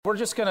We're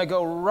just going to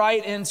go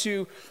right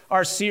into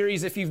our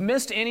series. If you've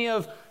missed any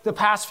of the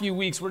past few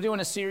weeks, we're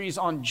doing a series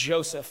on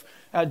Joseph,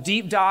 a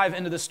deep dive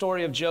into the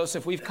story of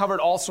Joseph. We've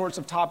covered all sorts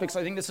of topics.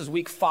 I think this is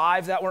week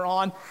 5 that we're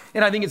on,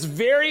 and I think it's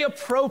very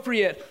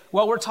appropriate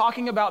what we're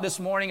talking about this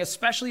morning,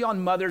 especially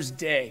on Mother's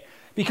Day,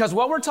 because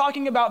what we're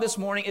talking about this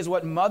morning is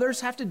what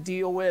mothers have to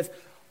deal with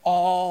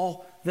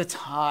all the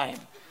time,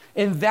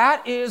 and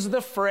that is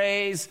the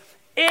phrase,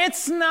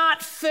 "It's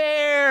not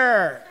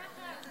fair."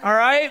 All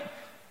right?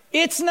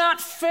 It's not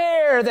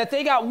fair that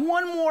they got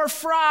one more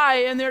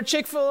fry in their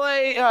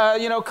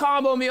Chick-fil-A,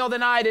 combo meal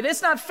than I did.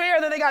 It's not fair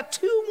that they got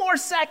 2 more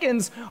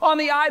seconds on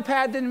the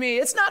iPad than me.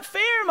 It's not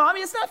fair,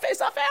 Mommy. It's not fair.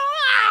 It's not fair.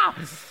 Ah!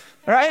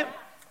 All right?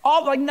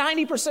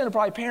 90% of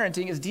probably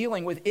parenting is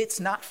dealing with "it's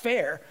not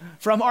fair"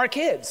 from our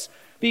kids,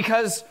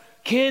 because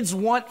kids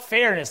want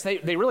fairness.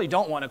 They really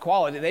don't want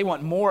equality. They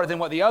want more than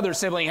what the other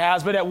sibling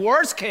has, but at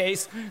worst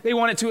case, they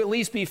want it to at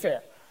least be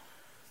fair.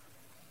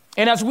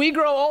 And as we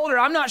grow older,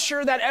 I'm not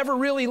sure that ever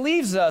really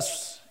leaves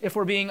us, if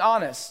we're being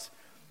honest.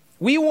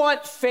 We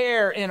want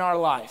fair in our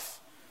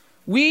life.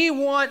 We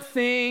want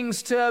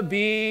things to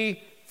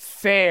be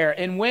fair.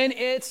 And when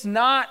it's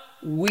not,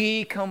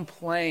 we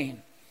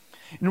complain.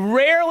 And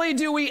rarely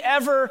do we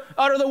ever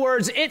utter the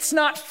words, "It's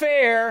not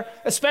fair,"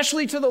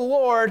 especially to the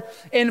Lord,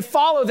 and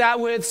follow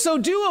that with, "So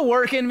do a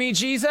work in me,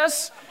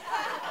 Jesus."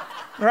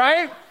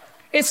 Right?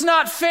 "It's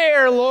not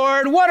fair,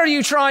 Lord. What are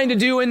you trying to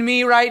do in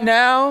me right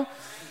now?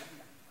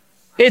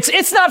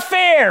 It's not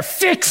fair.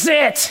 Fix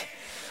it.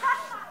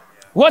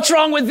 What's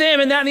wrong with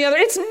them and that and the other?"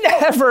 It's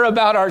never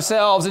about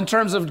ourselves in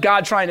terms of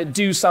God trying to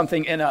do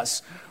something in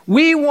us.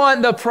 We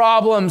want the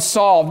problem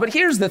solved. But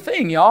here's the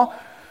thing, y'all.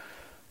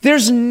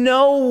 There's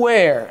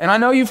nowhere, and I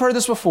know you've heard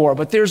this before,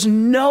 but there's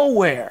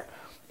nowhere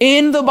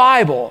in the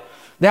Bible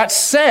that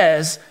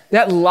says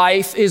that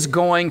life is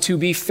going to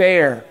be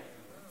fair.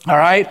 All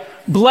right?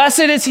 "Blessed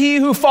is he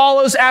who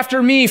follows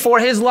after me, for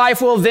his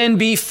life will then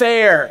be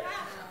fair."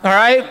 All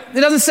right?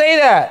 It doesn't say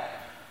that.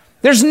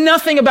 There's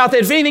nothing about that.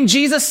 If anything,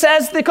 Jesus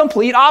says the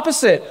complete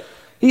opposite.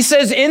 He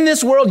says, in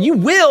this world, you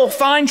will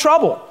find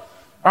trouble.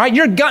 All right?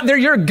 You're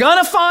going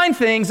to find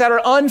things that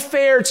are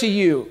unfair to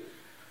you.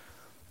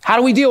 How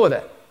do we deal with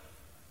it?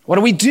 What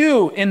do we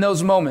do in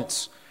those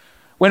moments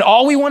when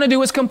all we want to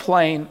do is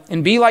complain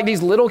and be like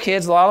these little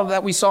kids, a lot of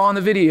that we saw in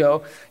the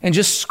video, and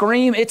just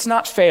scream, "It's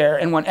not fair,"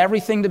 and want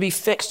everything to be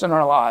fixed in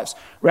our lives,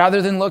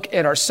 rather than look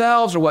at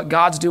ourselves or what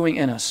God's doing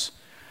in us?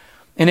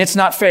 And it's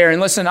not fair.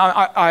 And listen,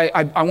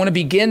 I want to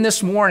begin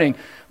this morning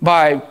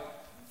by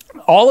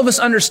all of us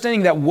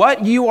understanding that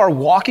what you are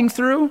walking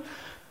through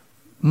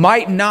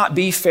might not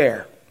be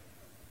fair.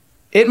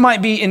 It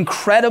might be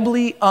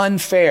incredibly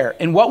unfair.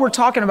 And what we're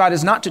talking about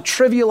is not to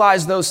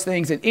trivialize those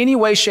things in any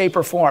way, shape,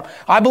 or form.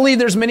 I believe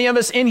there's many of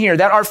us in here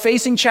that are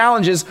facing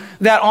challenges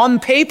that on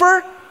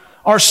paper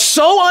are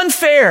so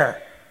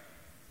unfair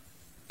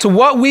to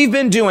what we've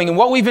been doing and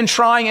what we've been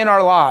trying in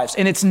our lives.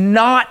 And it's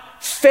not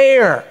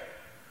fair.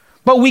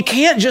 But we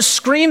can't just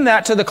scream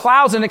that to the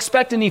clouds and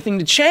expect anything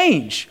to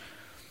change.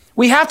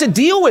 We have to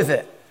deal with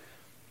it.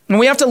 And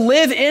we have to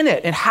live in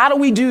it. And how do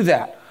we do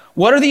that?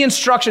 What are the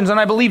instructions? And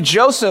I believe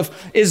Joseph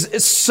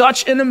is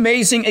such an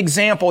amazing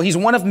example. He's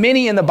one of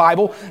many in the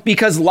Bible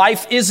because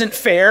life isn't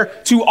fair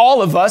to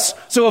all of us.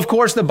 So of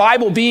course, the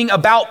Bible being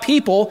about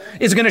people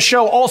is going to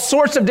show all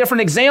sorts of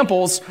different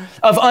examples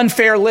of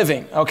unfair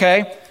living,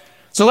 okay?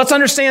 So let's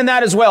understand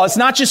that as well. It's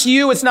not just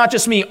you, it's not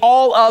just me.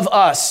 All of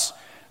us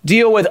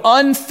deal with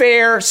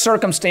unfair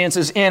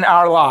circumstances in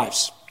our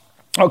lives.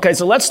 Okay,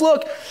 so let's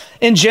look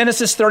in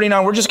Genesis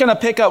 39. We're just going to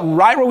pick up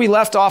right where we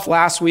left off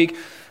last week.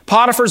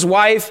 Potiphar's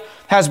wife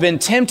has been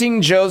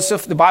tempting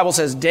Joseph, the Bible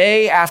says,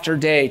 day after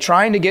day,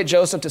 trying to get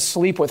Joseph to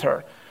sleep with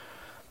her.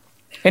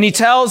 And he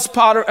tells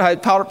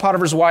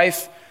Potiphar's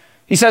wife,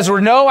 he says,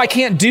 "No, I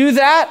can't do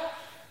that.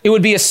 It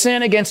would be a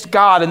sin against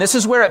God." And this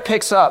is where it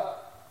picks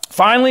up.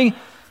 Finally,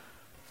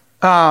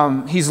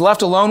 he's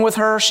left alone with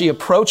her. She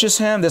approaches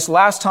him this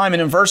last time.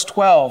 And in verse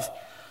 12,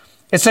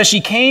 it says,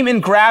 "She came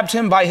and grabbed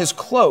him by his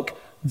cloak,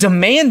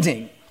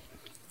 demanding,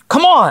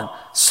 'Come on,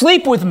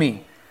 sleep with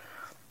me.'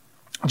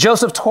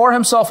 Joseph tore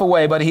himself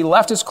away, but he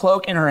left his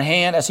cloak in her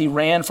hand as he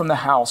ran from the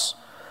house.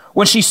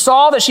 When she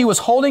saw that she was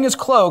holding his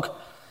cloak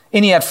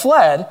and he had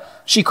fled,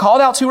 she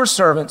called out to her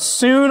servants.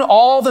 Soon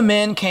all the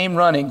men came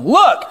running.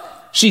 'Look,'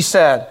 she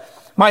said,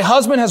 'my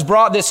husband has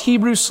brought this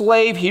Hebrew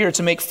slave here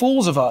to make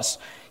fools of us.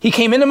 He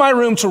came into my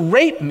room to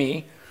rape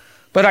me,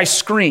 but I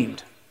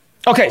screamed.'"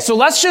 Okay,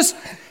 so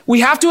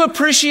we have to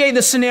appreciate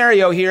the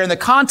scenario here in the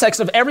context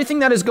of everything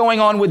that is going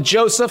on with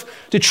Joseph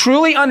to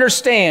truly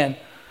understand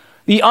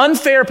the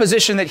unfair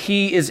position that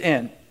he is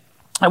in.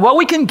 And what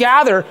we can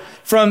gather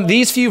from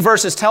these few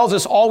verses tells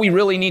us all we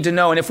really need to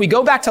know. And if we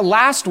go back to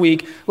last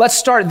week, let's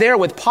start there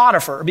with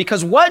Potiphar,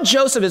 because what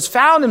Joseph has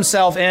found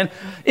himself in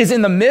is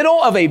in the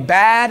middle of a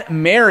bad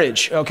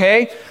marriage,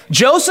 okay?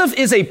 Joseph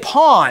is a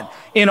pawn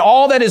in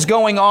all that is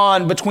going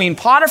on between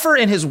Potiphar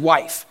and his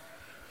wife.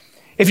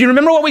 If you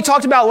remember what we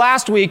talked about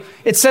last week,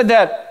 it said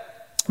that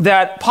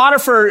that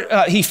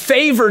Potiphar, he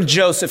favored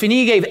Joseph and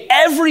he gave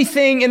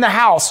everything in the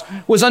house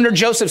was under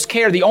Joseph's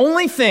care. The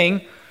only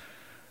thing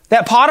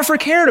that Potiphar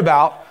cared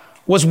about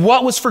was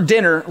what was for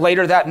dinner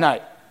later that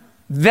night.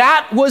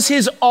 That was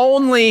his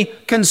only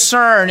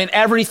concern in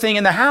everything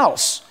in the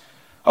house.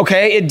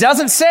 Okay, it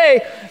doesn't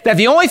say that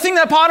the only thing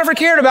that Potiphar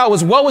cared about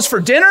was what was for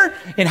dinner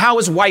and how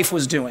his wife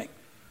was doing.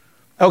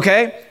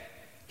 Okay,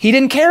 he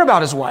didn't care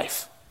about his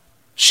wife.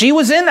 She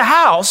was in the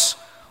house.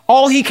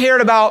 All he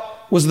cared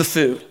about was the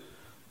food.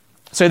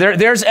 So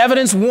there's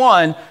evidence,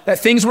 one, that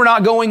things were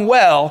not going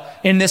well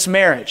in this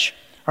marriage.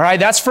 All right,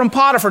 that's from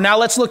Potiphar. Now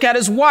let's look at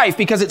his wife,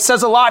 because it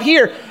says a lot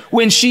here.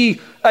 When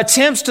she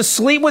attempts to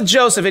sleep with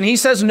Joseph and he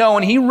says no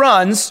and he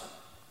runs,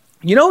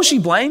 you know who she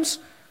blames?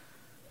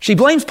 She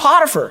blames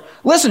Potiphar.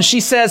 Listen, she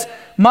says,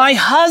 my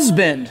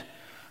husband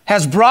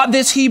has brought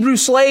this Hebrew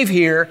slave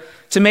here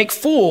to make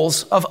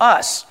fools of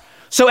us.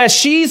 So as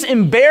she's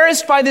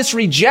embarrassed by this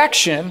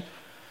rejection,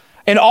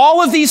 and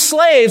all of these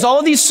slaves, all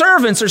of these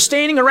servants are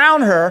standing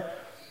around her,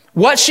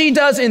 what she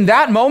does in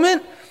that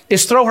moment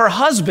is throw her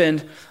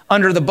husband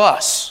under the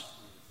bus.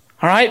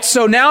 All right,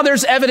 so now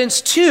there's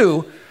evidence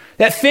too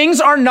that things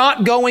are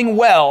not going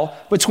well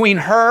between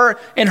her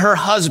and her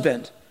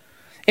husband.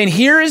 And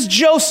here is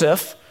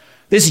Joseph,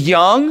 this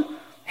young,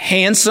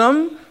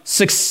 handsome,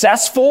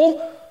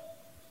 successful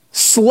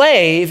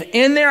slave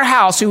in their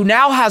house who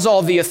now has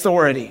all the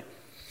authority.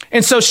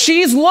 And so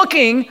she's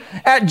looking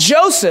at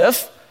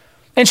Joseph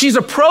and she's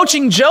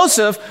approaching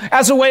Joseph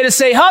as a way to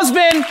say,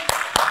 husband,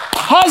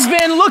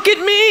 look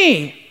at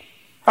me.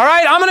 All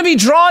right, I'm going to be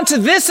drawn to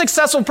this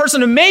successful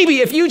person. And maybe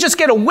if you just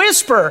get a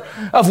whisper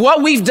of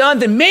what we've done,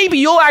 then maybe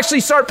you'll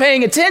actually start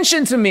paying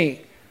attention to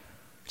me.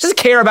 She doesn't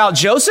care about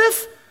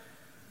Joseph.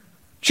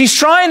 She's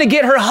trying to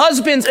get her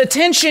husband's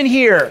attention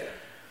here.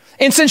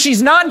 And since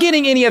she's not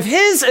getting any of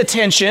his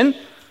attention,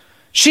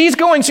 she's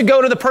going to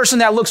go to the person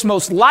that looks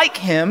most like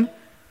him,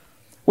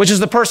 which is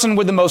the person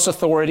with the most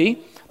authority,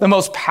 the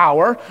most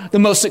power, the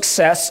most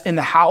success in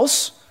the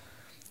house.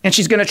 And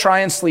she's going to try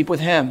and sleep with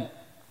him.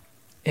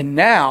 And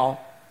now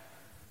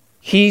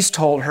he's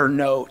told her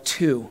no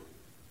too.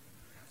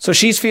 So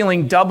she's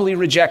feeling doubly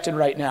rejected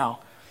right now.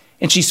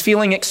 And she's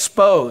feeling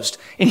exposed.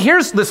 And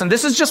listen,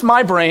 this is just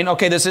my brain.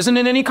 Okay, this isn't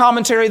in any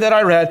commentary that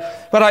I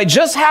read, but I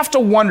just have to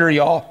wonder,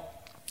 y'all,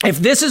 if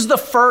this is the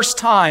first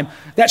time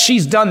that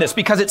she's done this,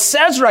 because it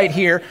says right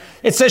here,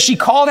 it says she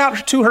called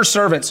out to her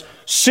servants.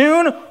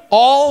 Soon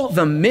all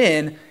the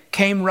men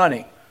came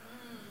running.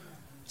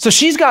 So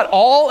she's got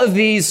all of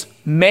these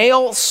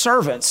male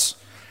servants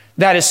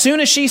that as soon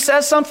as she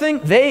says something,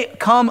 they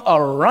come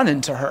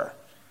a-running to her.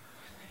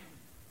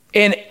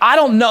 And I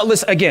don't know,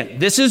 listen, again,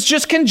 this is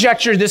just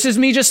conjecture. This is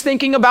me just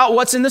thinking about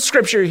what's in the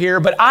scripture here,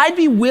 but I'd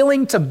be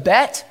willing to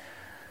bet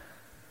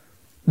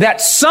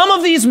that some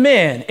of these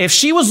men, if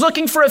she was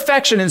looking for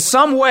affection in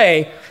some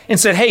way and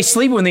said, hey,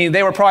 sleep with me,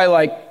 they were probably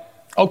like,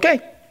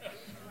 okay,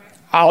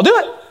 I'll do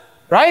it,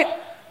 right?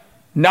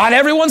 Not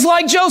everyone's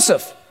like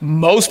Joseph.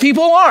 Most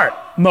people aren't.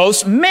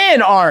 Most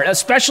men aren't,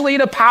 especially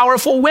the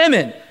powerful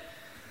women.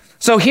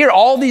 So here,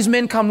 all these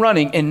men come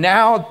running, and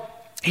now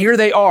here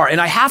they are.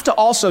 And I have to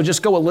also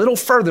just go a little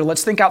further.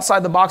 Let's think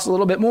outside the box a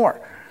little bit more.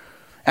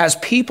 As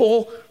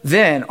people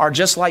then are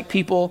just like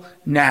people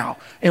now.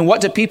 And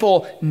what do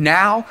people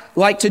now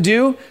like to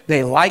do?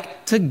 They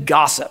like to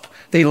gossip.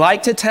 They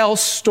like to tell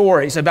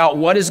stories about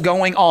what is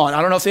going on.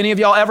 I don't know if any of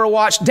y'all ever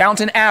watched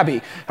Downton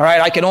Abbey. All right,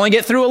 I can only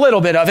get through a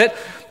little bit of it.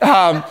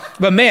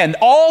 But man,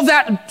 all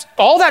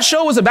that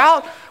show was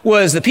about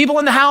was the people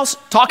in the house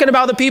talking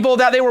about the people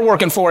that they were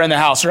working for in the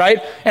house, right?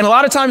 And a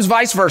lot of times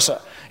vice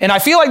versa. And I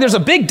feel like there's a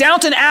big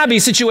Downton Abbey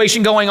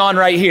situation going on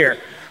right here.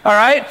 All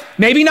right?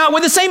 Maybe not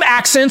with the same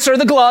accents or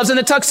the gloves and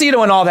the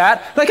tuxedo and all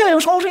that. Like,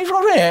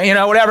 hey, you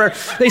know, whatever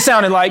they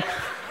sounded like.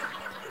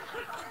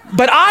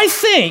 But I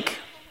think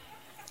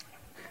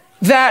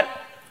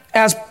that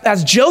as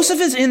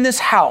Joseph is in this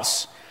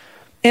house,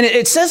 and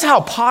it says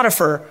how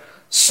Potiphar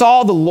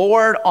saw the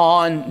Lord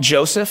on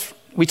Joseph.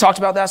 We talked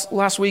about that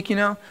last week, you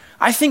know.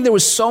 I think there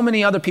was so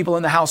many other people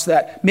in the house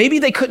that maybe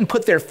they couldn't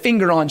put their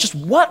finger on just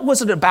what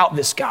was it about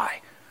this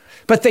guy.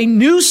 But they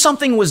knew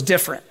something was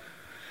different.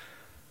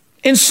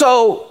 And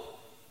so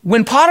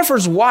when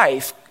Potiphar's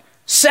wife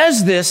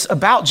says this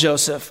about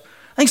Joseph,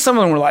 I think some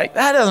of them were like,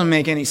 that doesn't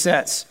make any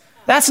sense.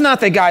 That's not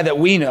the guy that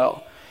we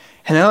know.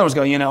 And the other ones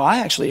go, you know, I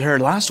actually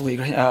heard last week,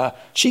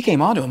 she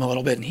came on to him a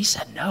little bit and he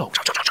said no.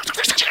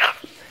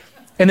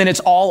 And then it's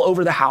all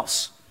over the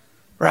house,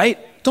 right?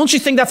 Don't you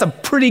think that's a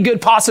pretty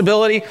good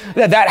possibility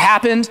that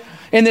happened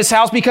in this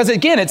house? Because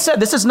again, it said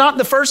this is not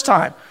the first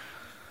time.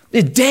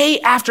 Day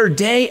after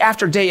day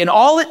after day. And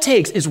all it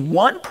takes is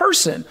one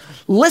person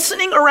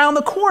listening around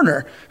the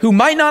corner who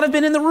might not have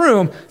been in the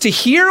room to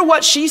hear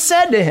what she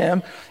said to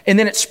him. And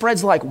then it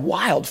spreads like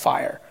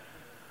wildfire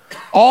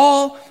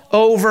all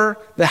over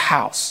the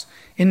house.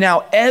 And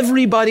now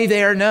everybody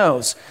there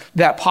knows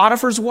that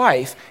Potiphar's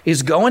wife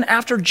is going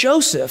after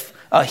Joseph,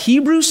 a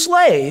Hebrew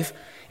slave,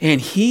 and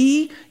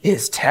he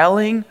is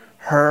telling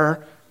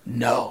her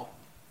no.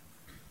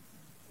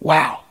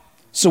 Wow.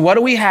 So what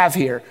do we have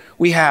here?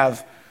 We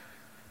have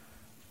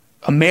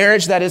a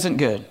marriage that isn't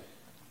good.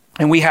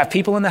 And we have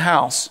people in the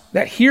house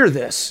that hear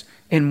this,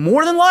 and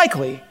more than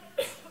likely,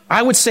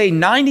 I would say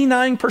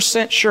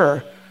 99%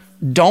 sure,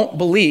 don't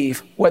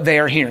believe what they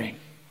are hearing.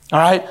 All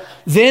right?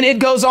 Then it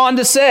goes on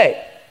to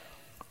say,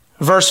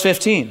 verse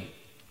 15,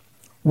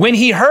 when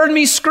he heard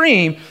me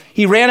scream,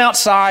 he ran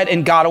outside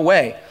and got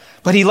away,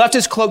 but he left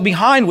his cloak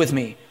behind with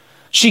me.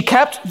 She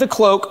kept the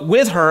cloak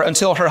with her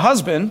until her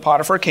husband,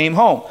 Potiphar, came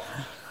home.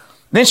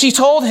 Then she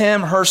told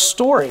him her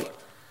story.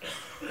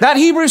 That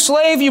Hebrew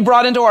slave you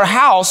brought into our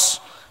house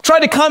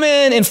tried to come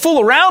in and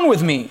fool around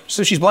with me.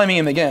 So she's blaming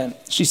him again,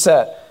 she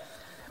said.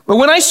 But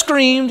when I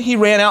screamed, he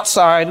ran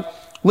outside,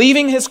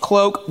 leaving his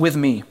cloak with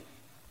me.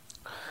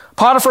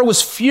 Potiphar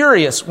was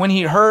furious when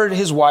he heard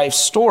his wife's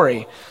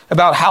story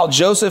about how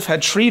Joseph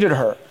had treated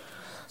her.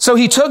 So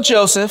he took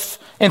Joseph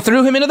and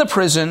threw him into the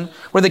prison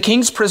where the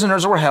king's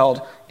prisoners were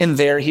held, and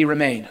there he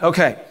remained.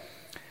 Okay,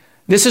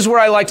 this is where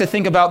I like to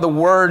think about the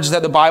words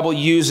that the Bible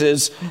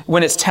uses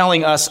when it's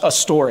telling us a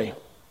story,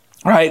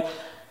 right?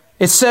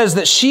 It says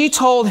that she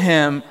told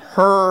him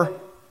her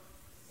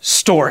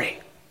story,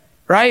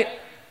 right?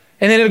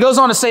 And then it goes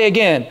on to say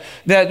again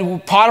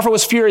that Potiphar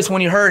was furious when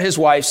he heard his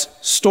wife's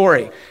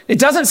story. It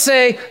doesn't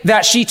say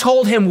that she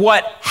told him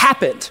what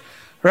happened,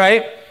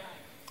 right?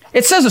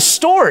 It says a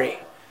story.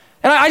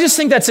 And I just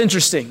think that's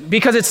interesting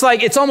because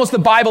it's almost the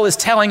Bible is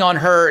telling on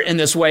her in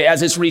this way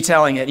as it's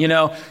retelling it, you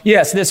know?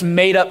 Yes, this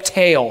made up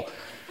tale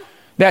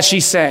that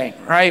she's saying,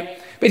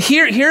 right? But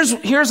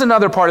here's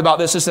another part about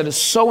this is that is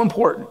so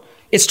important.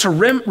 It's to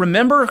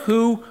remember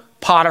who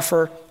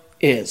Potiphar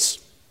is.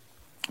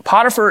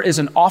 Potiphar is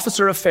an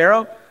officer of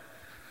Pharaoh.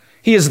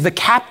 He is the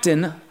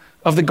captain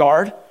of the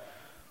guard.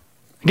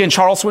 Again,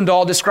 Charles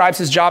Swindoll describes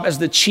his job as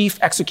the chief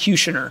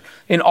executioner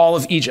in all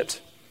of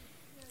Egypt.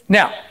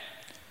 Now,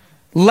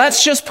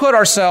 let's just put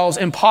ourselves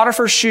in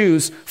Potiphar's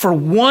shoes for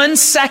 1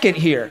 second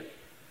here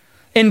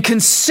and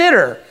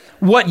consider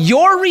what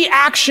your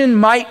reaction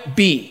might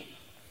be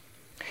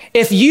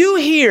if you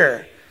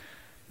hear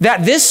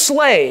that this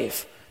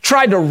slave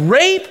tried to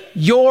rape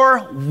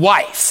your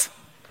wife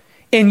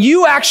and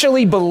you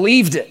actually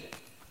believed it.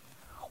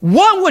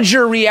 What would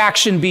your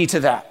reaction be to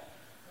that?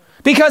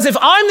 Because if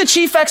I'm the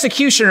chief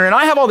executioner and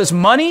I have all this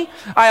money,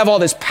 I have all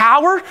this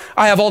power,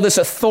 I have all this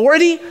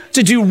authority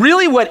to do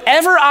really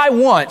whatever I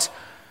want,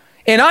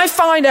 and I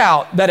find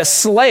out that a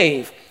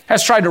slave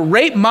has tried to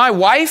rape my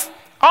wife,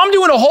 I'm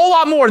doing a whole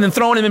lot more than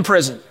throwing him in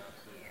prison.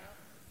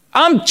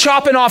 I'm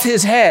chopping off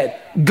his head,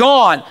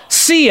 gone,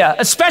 see ya,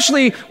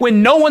 especially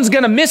when no one's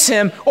gonna miss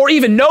him or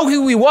even know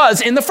who he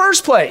was in the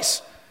first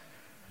place.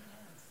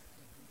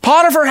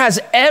 Potiphar has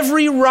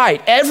every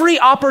right, every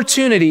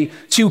opportunity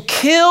to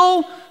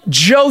kill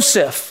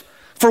Joseph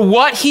for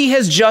what he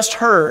has just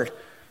heard,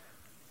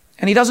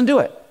 and he doesn't do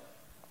it.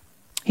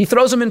 He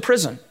throws him in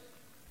prison.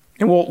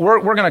 And we're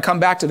going to come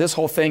back to this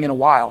whole thing in a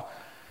while.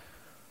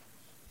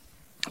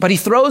 But he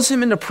throws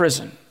him into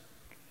prison.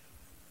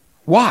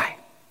 Why?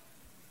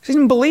 Because he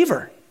doesn't believe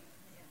her.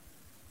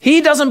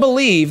 He doesn't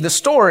believe the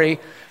story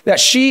that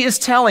she is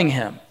telling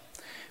him.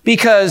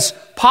 Because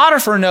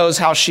Potiphar knows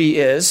how she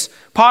is.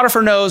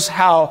 Potiphar knows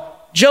how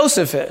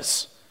Joseph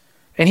is.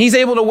 And he's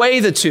able to weigh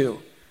the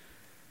two.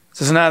 He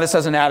says, no, this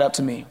doesn't add up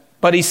to me.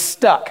 But he's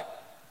stuck.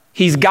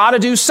 He's got to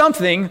do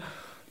something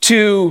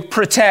to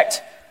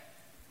protect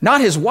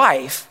not his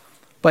wife,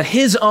 but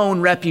his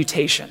own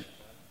reputation.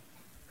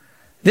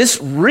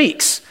 This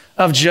reeks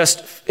of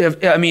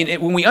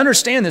when we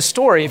understand this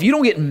story, if you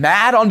don't get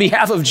mad on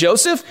behalf of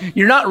Joseph,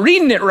 you're not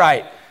reading it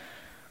right.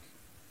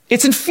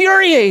 It's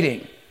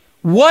infuriating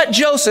what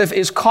Joseph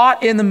is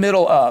caught in the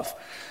middle of.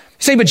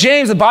 You say, but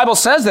James, the Bible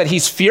says that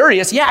he's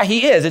furious. Yeah,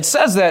 he is. It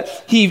says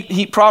that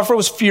Potiphar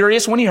was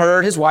furious when he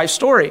heard his wife's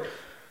story.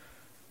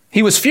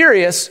 He was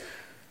furious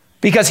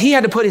because he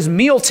had to put his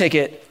meal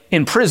ticket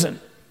in prison.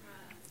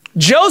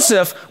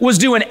 Joseph was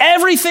doing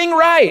everything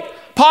right.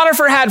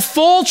 Potiphar had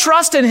full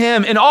trust in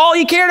him, and all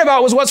he cared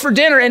about was what's for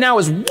dinner, and now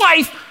his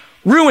wife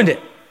ruined it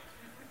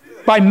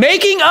by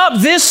making up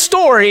this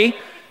story,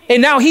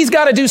 and now he's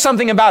got to do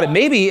something about it.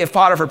 Maybe if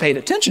Potiphar paid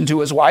attention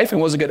to his wife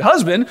and was a good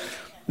husband,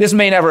 this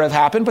may never have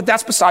happened, but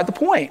that's beside the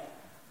point.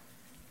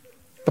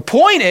 The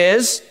point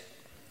is,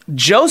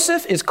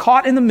 Joseph is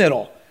caught in the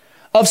middle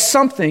of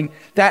something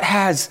that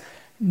has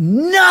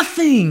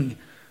nothing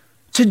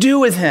to do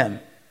with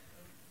him.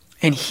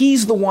 And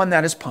he's the one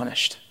that is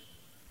punished.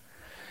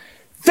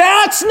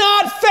 That's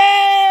not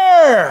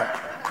fair.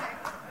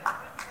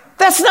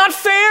 That's not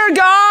fair,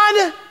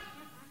 God.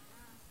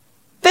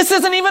 This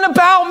isn't even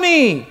about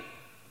me.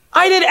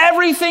 I did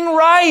everything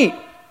right.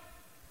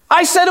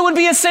 I said it would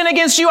be a sin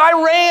against you.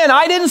 I ran.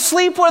 I didn't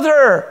sleep with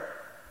her.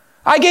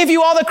 I gave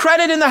you all the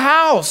credit in the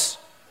house.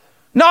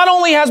 Not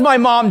only has my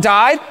mom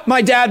died,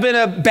 my dad been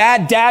a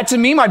bad dad to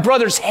me, my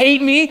brothers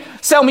hate me,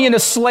 sell me into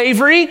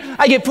slavery,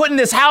 I get put in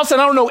this house and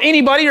I don't know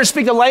anybody or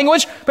speak the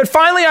language, but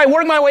finally I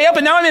work my way up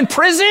and now I'm in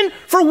prison?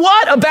 For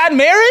what? A bad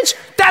marriage?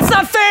 That's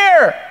not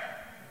fair.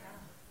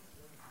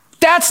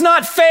 That's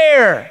not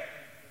fair.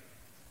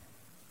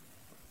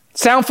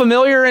 Sound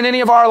familiar in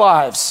any of our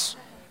lives?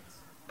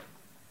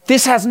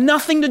 This has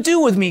nothing to do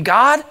with me,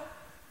 God.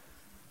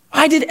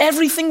 I did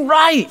everything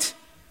right.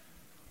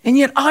 And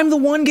yet I'm the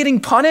one getting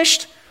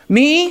punished?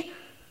 Me?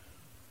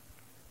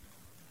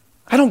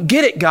 I don't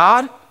get it,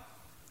 God.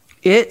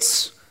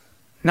 It's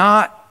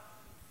not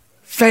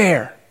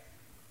fair.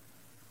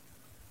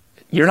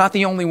 You're not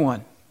the only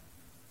one.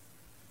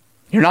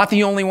 You're not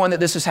the only one that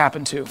this has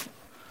happened to.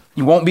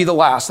 You won't be the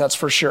last, that's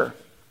for sure.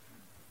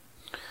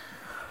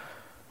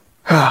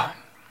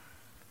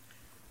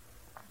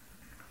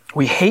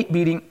 We hate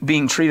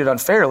being treated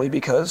unfairly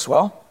because,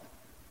 well,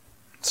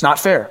 it's not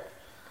fair.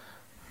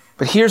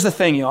 But here's the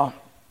thing, y'all.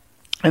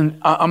 And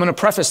I'm going to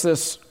preface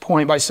this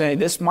point by saying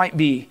this might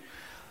be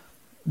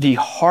the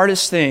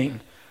hardest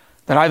thing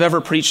that I've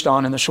ever preached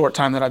on in the short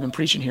time that I've been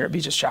preaching here at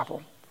Beaches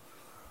Chapel.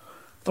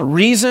 The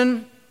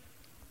reason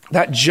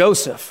that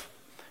Joseph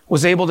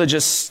was able to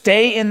just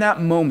stay in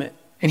that moment,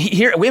 and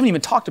here we haven't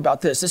even talked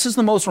about this. This is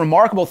the most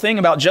remarkable thing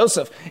about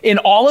Joseph. In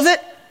all of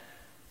it,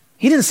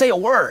 he didn't say a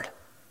word.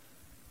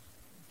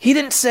 He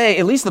didn't say,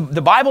 at least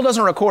the Bible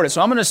doesn't record it,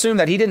 so I'm going to assume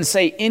that he didn't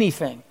say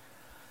anything.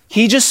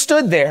 He just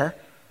stood there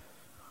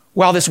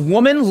while this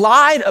woman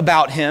lied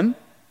about him,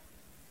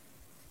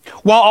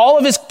 while all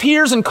of his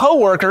peers and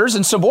coworkers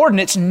and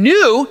subordinates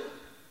knew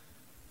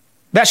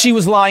that she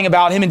was lying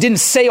about him and didn't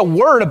say a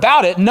word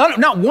about it.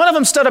 Not one of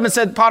them stood up and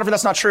said, Potiphar,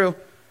 that's not true.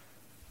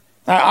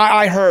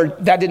 I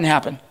heard that didn't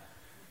happen.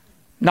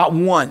 Not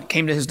one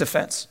came to his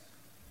defense.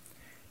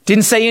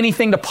 Didn't say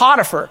anything to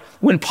Potiphar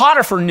when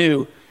Potiphar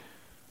knew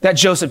that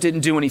Joseph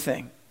didn't do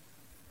anything.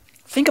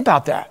 Think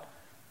about that.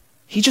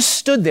 He just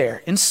stood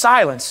there in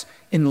silence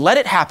and let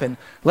it happen,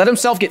 let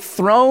himself get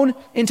thrown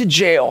into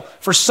jail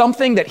for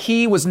something that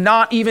he was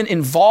not even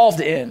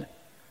involved in,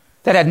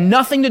 that had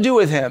nothing to do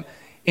with him.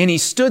 And he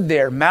stood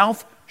there,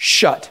 mouth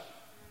shut.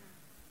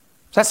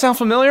 Does that sound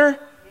familiar? Yeah.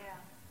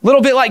 A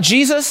little bit like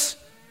Jesus?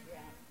 Yeah.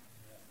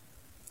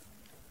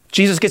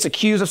 Jesus gets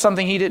accused of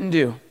something he didn't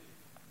do.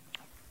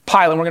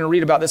 Pilate, we're going to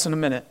read about this in a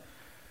minute,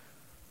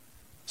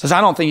 says,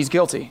 I don't think he's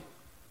guilty.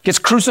 Gets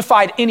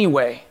crucified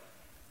anyway,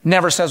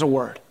 never says a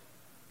word.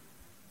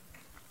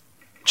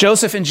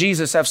 Joseph and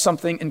Jesus have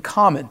something in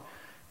common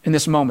in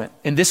this moment.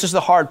 And this is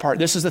the hard part.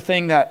 This is the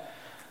thing that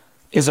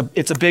it's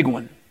a big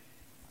one.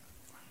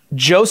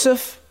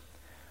 Joseph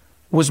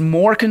was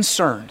more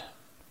concerned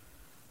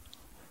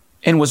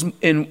and was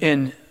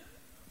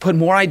put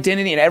more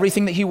identity in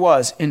everything that he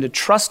was into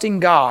trusting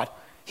God.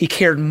 He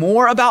cared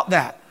more about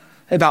that,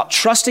 about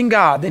trusting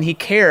God, than he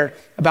cared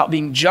about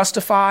being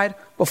justified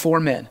before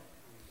men.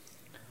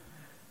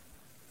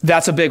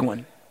 That's a big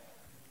one.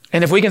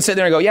 And if we can sit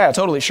there and go, yeah,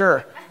 totally,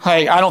 sure.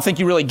 Hey, I don't think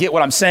you really get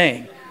what I'm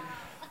saying.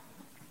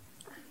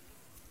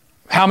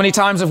 How many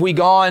times have we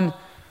gone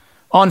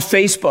on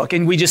Facebook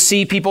and we just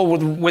see people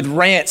with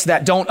rants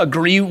that don't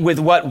agree with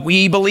what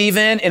we believe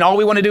in, and all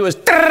we want to do is,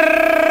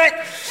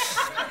 yeah,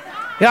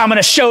 I'm going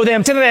to show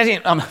them.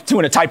 I'm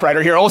doing a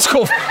typewriter here, old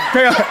school.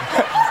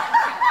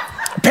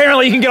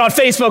 Apparently you can get on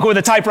Facebook with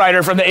a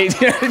typewriter from the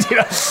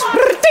 80s.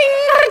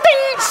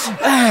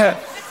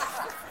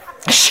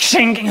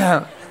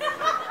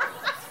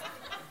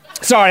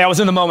 Sorry, I was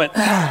in the moment.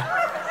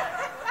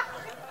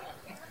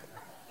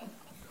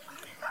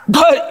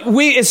 But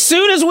as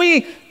soon as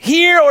we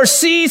hear or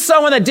see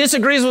someone that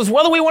disagrees with us,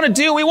 what do we want to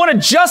do? We want to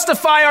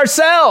justify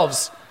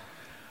ourselves.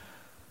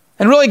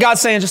 And really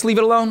God's saying, just leave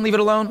it alone, leave it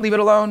alone, leave it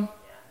alone.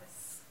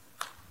 Yes.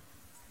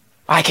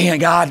 I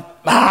can't, God.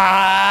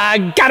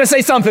 I got to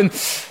say something.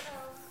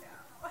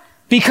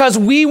 Because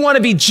we want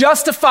to be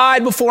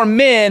justified before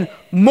men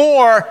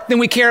more than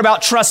we care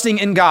about trusting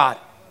in God.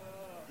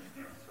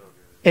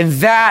 And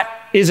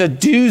that is a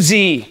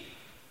doozy.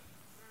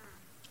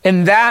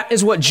 And that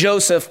is what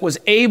Joseph was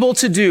able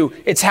to do.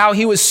 It's how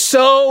he was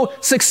so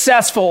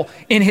successful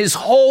in his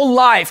whole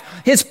life.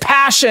 His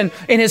passion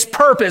and his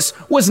purpose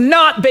was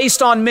not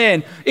based on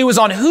men. It was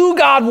on who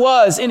God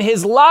was in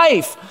his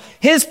life.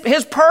 His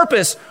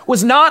purpose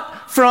was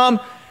not from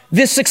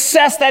the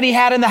success that he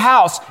had in the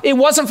house. It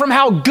wasn't from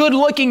how good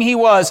looking he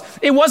was.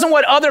 It wasn't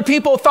what other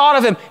people thought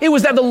of him. It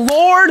was that the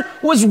Lord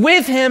was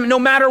with him no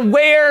matter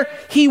where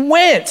he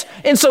went.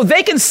 And so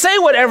they can say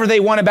whatever they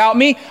want about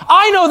me.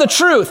 I know the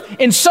truth,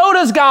 and so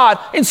does God.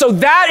 And so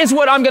that is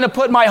what I'm going to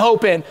put my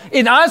hope in.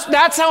 And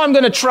that's how I'm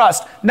going to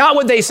trust, not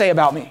what they say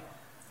about me.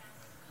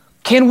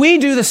 Can we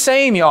do the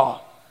same,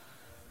 y'all?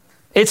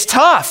 It's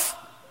tough.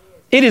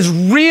 It is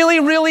really,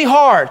 really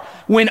hard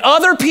when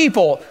other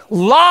people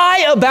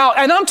lie about,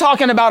 and I'm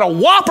talking about a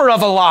whopper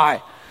of a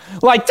lie.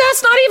 Like,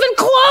 that's not even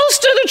close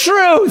to the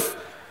truth.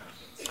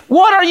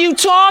 What are you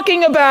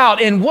talking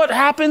about? And what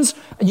happens?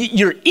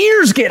 Your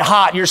ears get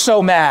hot. You're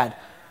so mad.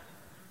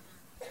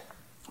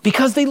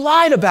 Because they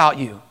lied about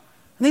you.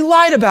 And they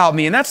lied about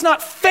me, and that's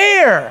not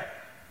fair.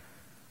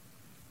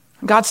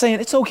 God's saying,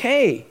 it's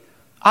okay.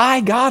 I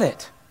got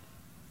it.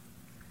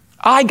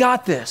 I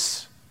got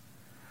this.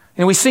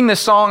 And we sing this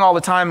song all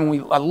the time,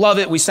 and I love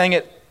it. We sang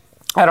it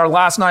at our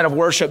last night of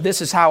worship. This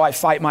is how I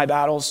fight my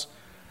battles.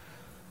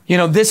 You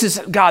know, this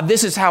is, God,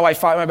 this is how I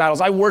fight my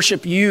battles. I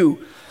worship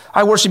you.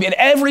 I worship you. And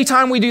every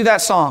time we do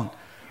that song,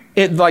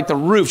 it like the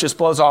roof just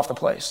blows off the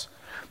place.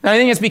 And I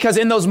think it's because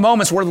in those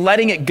moments, we're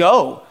letting it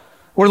go.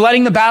 We're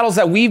letting the battles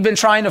that we've been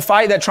trying to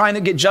fight, that trying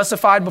to get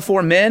justified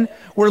before men,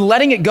 we're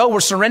letting it go. We're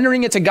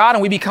surrendering it to God,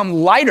 and we become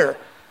lighter.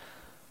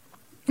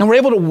 And we're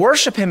able to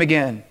worship him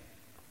again.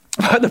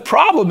 But the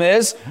problem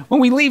is,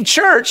 when we leave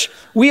church,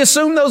 we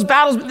assume those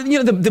battles,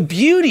 the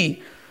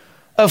beauty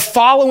of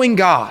following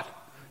God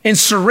and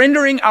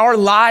surrendering our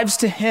lives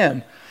to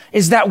him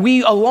is that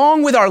we,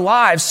 along with our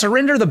lives,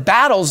 surrender the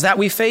battles that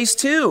we face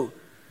too.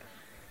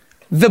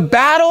 The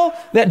battle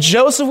that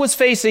Joseph was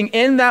facing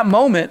in that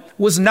moment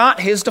was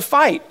not his to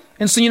fight.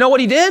 And so you know what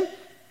he did?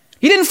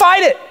 He didn't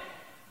fight it.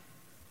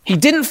 He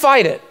didn't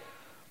fight it.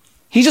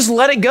 He just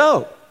let it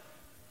go.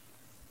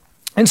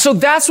 And so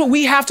that's what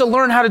we have to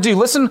learn how to do.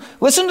 Listen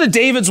to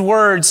David's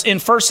words in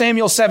 1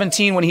 Samuel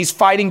 17 when he's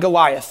fighting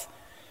Goliath.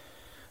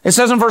 It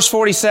says in verse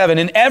 47,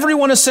 "And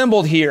everyone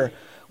assembled here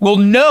will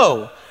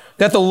know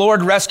that the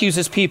Lord rescues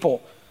his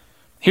people."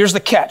 Here's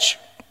the catch.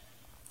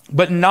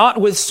 "But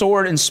not with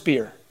sword and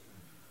spear.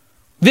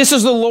 This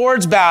is the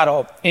Lord's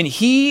battle, and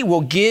he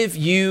will give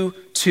you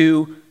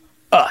to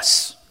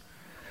us."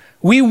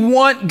 We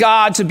want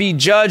God to be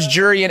judge,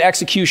 jury, and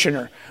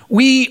executioner.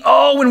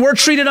 When we're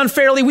treated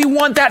unfairly, we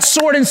want that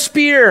sword and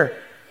spear.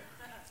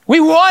 We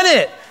want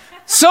it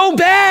so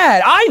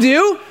bad. I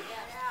do.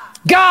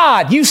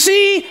 God, you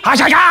see?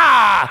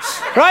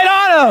 Right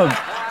on him.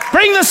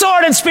 Bring the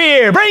sword and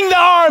spear. Bring the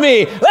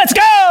army. Let's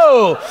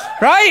go.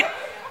 Right?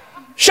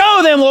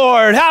 Show them,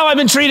 Lord, how I've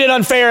been treated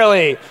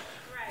unfairly.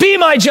 Be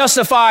my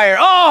justifier.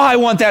 Oh, I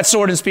want that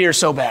sword and spear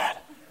so bad.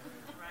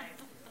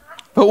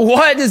 But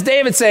what does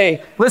David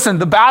say? Listen,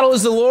 the battle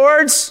is the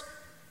Lord's,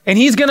 and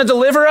he's going to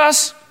deliver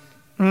us,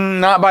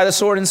 not by the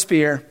sword and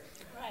spear.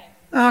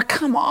 Oh,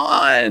 come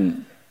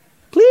on.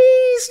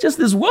 Please, just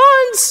this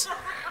once.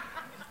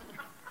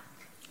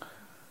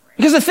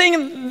 Because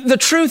the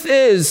truth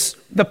is,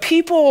 the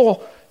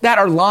people that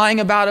are lying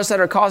about us, that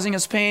are causing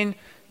us pain,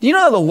 do you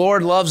know that the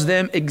Lord loves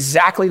them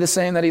exactly the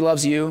same that he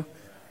loves you?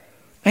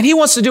 And he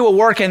wants to do a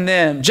work in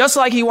them, just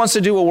like he wants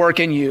to do a work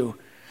in you.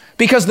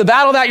 Because the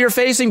battle that you're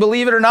facing,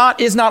 believe it or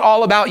not, is not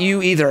all about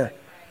you either.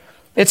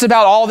 It's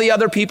about all the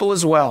other people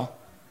as well.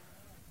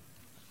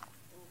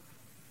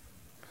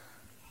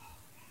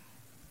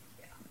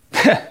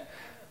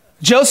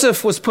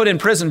 Joseph was put in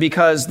prison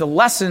because the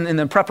lesson in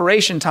the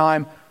preparation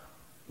time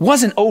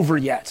wasn't over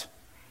yet.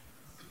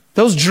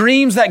 Those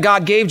dreams that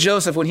God gave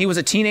Joseph when he was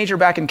a teenager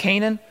back in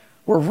Canaan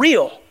were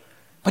real,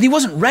 but he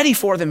wasn't ready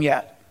for them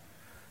yet.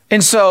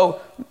 And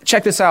so,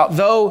 check this out.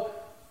 Though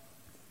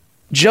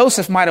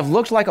Joseph might have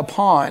looked like a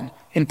pawn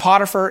in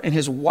Potiphar and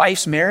his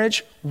wife's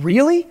marriage,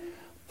 really?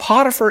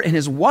 Potiphar and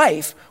his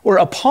wife were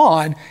a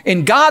pawn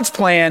in God's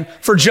plan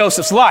for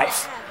Joseph's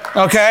life,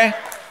 okay?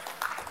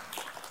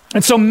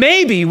 And so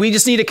maybe we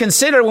just need to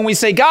consider when we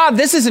say, God,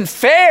 this isn't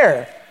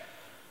fair,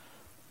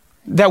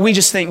 that we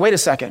just think, wait a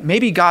second,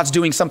 maybe God's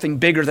doing something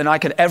bigger than I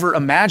could ever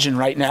imagine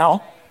right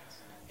now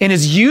and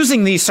is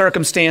using these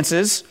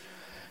circumstances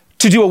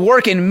to do a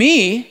work in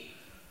me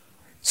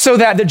so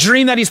that the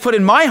dream that he's put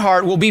in my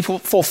heart will be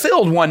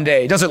fulfilled one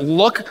day. Does it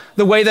look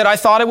the way that I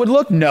thought it would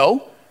look?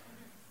 No.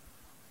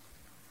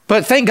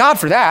 But thank God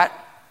for that.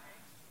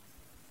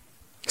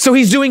 So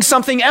he's doing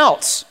something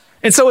else.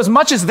 And so as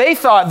much as they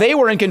thought they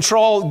were in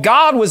control,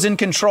 God was in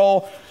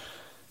control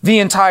the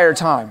entire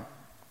time.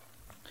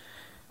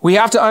 We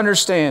have to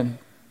understand,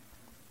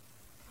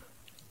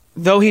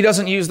 though he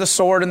doesn't use the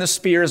sword and the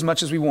spear as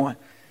much as we want,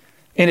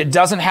 and it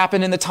doesn't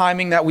happen in the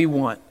timing that we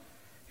want,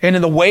 and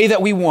in the way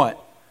that we want,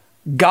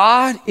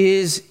 God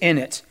is in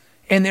it.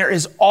 And there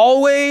is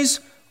always,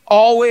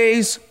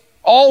 always,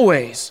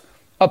 always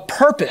a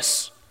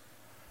purpose.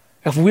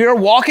 If we are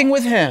walking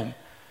with him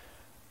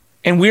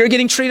and we are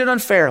getting treated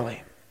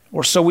unfairly,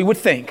 or so we would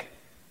think,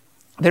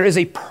 there is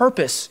a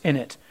purpose in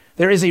it.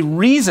 There is a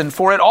reason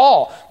for it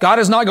all. God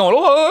is not going,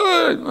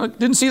 oh, I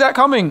didn't see that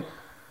coming.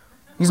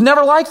 He's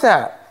never like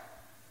that.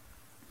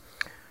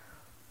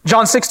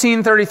 John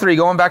 16:33,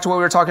 going back to what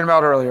we were talking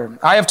about earlier.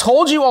 I have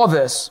told you all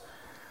this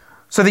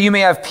so that you may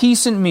have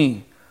peace in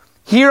me.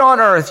 Here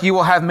on earth you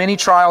will have many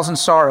trials and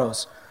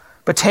sorrows,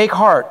 but take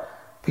heart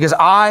because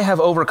I have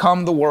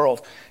overcome the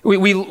world.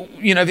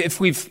 If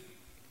we've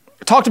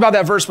talked about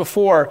that verse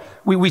before,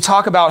 we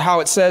talk about how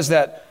it says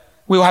that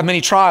we will have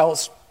many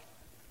trials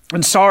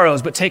and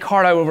sorrows, but take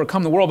heart, I will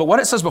overcome the world. But what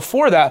it says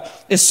before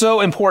that is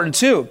so important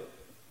too.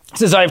 It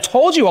says, I have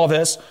told you all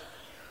this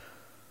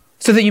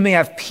so that you may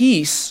have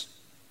peace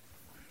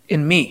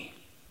in me.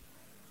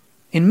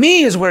 In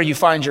me is where you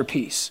find your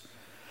peace.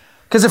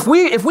 Because if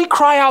we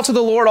cry out to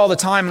the Lord all the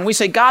time and we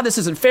say, God, this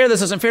isn't fair,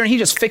 and he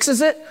just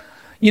fixes it,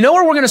 you know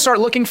where we're going to start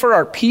looking for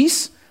our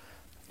peace?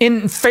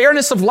 In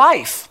fairness of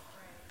life.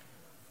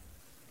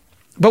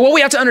 But what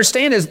we have to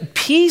understand is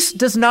peace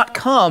does not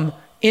come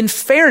in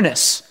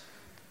fairness.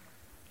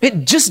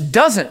 It just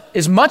doesn't.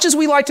 As much as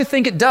we like to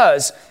think it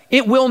does,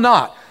 it will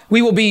not.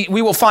 We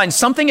will find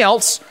something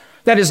else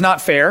that is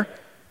not fair.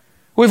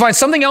 We find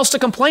something else to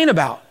complain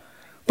about.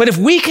 But if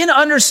we can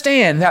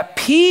understand that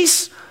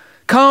peace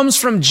comes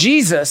from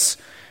Jesus,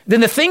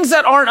 then the things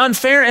that aren't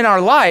unfair in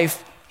our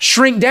life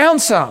shrink down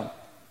some.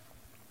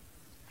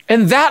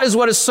 And that is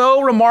what is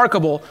so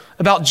remarkable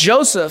about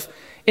Joseph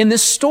in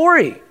this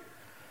story.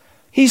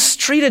 He's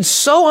treated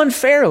so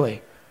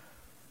unfairly,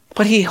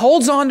 but he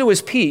holds on to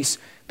his peace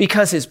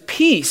because his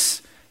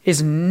peace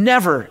is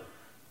never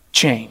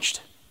changed.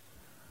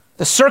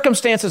 The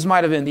circumstances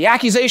might have been, the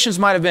accusations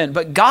might have been,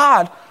 but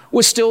God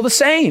was still the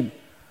same.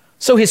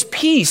 So his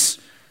peace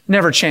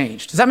never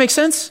changed. Does that make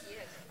sense?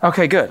 Yes.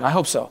 Okay, good. I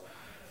hope so.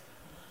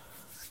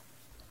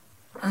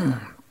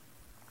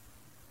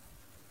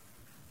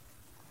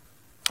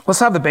 Let's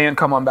have the band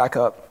come on back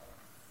up.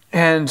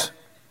 And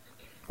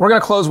we're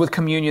going to close with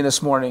communion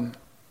this morning.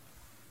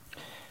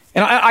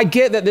 And I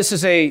get that this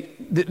is I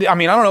don't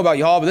know about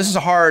y'all, but this is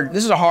a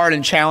hard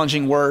and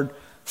challenging word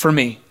for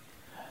me.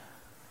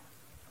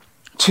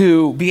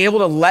 To be able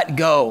to let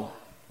go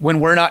when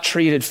we're not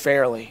treated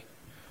fairly.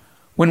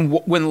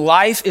 When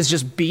life is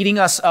just beating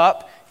us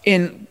up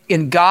in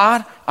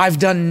God, I've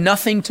done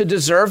nothing to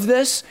deserve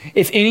this.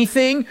 If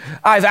anything,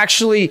 I've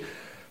actually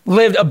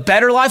lived a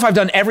better life. I've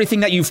done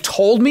everything that you've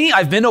told me.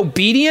 I've been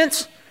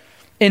obedient.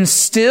 And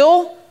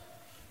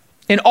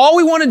all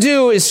we want to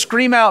do is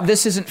scream out,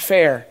 this isn't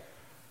fair.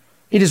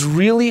 It is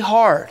really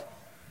hard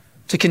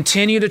to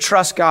continue to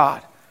trust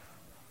God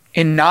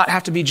and not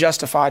have to be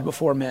justified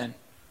before men,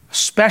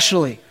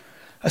 especially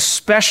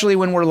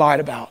when we're lied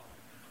about.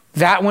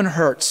 That one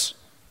hurts.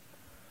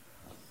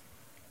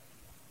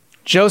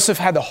 Joseph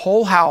had the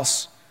whole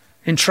house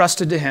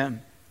entrusted to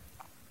him.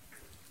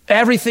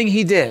 Everything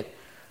he did,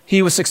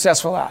 he was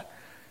successful at.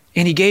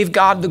 And he gave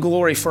God the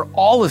glory for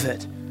all of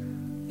it.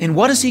 And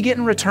what does he get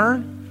in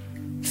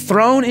return?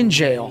 Thrown in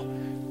jail,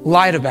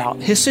 lied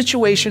about. His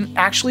situation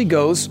actually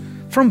goes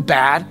from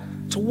bad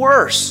to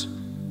worse.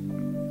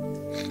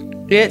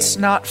 It's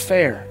not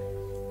fair.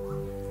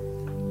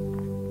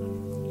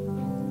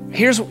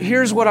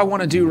 Here's what I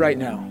want to do right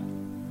now.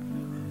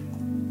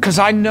 Because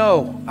I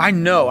know that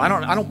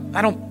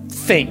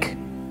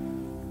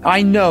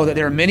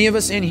there are many of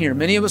us in here,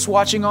 many of us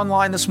watching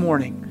online this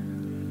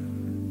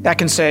morning that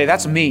can say,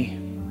 that's me.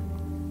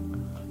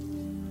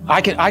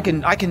 I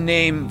can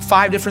name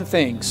 5 different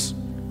things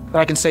that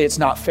I can say it's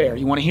not fair.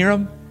 You want to hear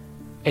them?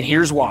 And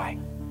here's why.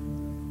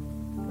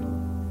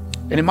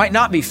 And it might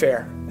not be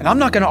fair. And I'm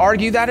not going to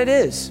argue that it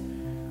is.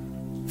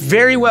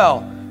 Very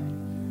well,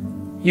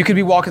 you could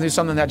be walking through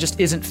something that just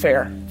isn't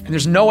fair. And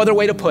there's no other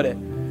way to put it.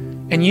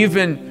 And you've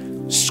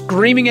been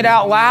screaming it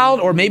out loud,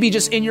 or maybe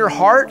just in your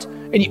heart,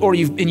 and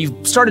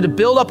you've started to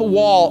build up a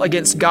wall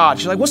against God.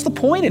 You're like, what's the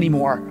point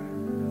anymore?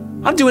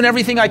 I'm doing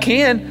everything I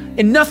can,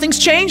 and nothing's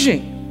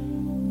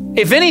changing.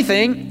 If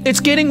anything, it's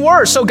getting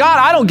worse. So God,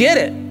 I don't get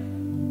it.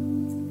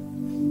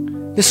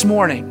 This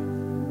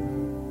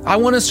morning, I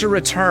want us to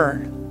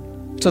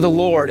return to the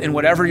Lord in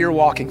whatever you're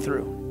walking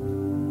through.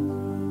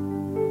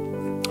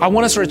 I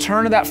want us to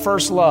return to that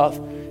first love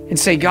and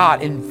say,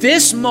 God, in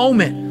this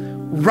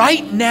moment,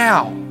 right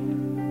now,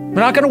 I'm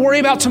not going to worry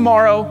about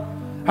tomorrow.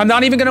 I'm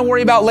not even going to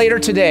worry about later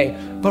today.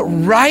 But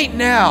right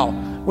now,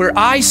 where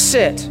I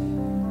sit,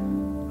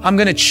 I'm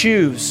going to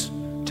choose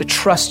to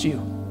trust you.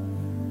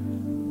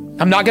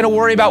 I'm not going to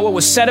worry about what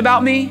was said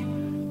about me.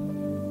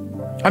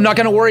 I'm not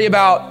going to worry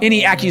about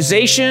any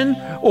accusation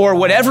or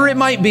whatever it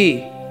might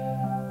be.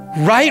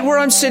 Right where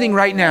I'm sitting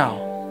right now,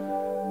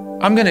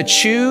 I'm going to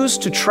choose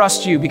to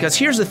trust you, because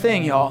here's the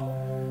thing, y'all.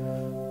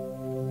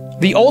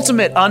 The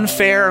ultimate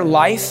unfair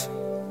life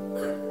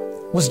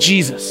was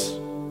Jesus.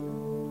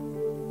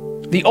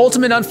 The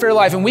ultimate unfair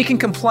life. And we can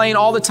complain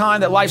all the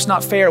time that life's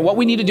not fair. What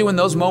we need to do in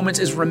those moments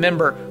is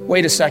remember,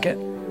 wait a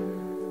second,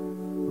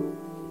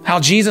 how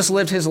Jesus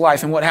lived his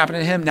life and what happened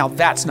to him. Now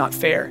that's not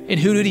fair. And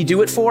who did he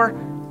do it for?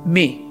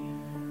 Me.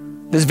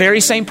 This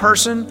very same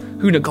person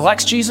who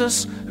neglects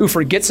Jesus, who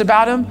forgets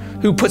about him,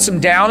 who puts him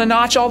down a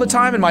notch all the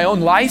time in my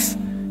own life.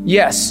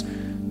 Yes,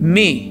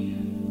 me.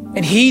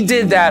 And he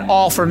did that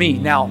all for me.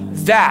 Now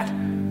that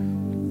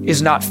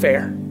is not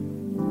fair,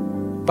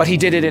 but he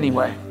did it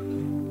anyway.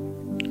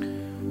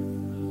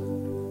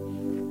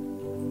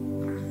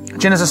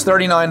 Genesis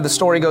 39, the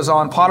story goes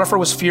on. Potiphar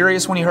was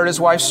furious when he heard his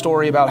wife's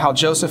story about how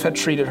Joseph had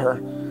treated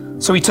her.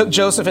 So he took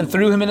Joseph and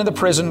threw him into the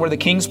prison where the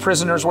king's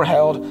prisoners were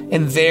held,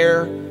 and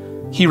there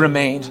he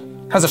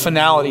remained. Has a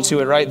finality to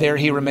it, right? There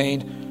he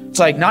remained. It's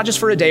like not just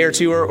for a day or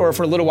two or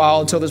for a little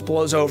while until this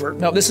blows over.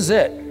 No, this is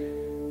it.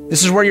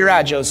 This is where you're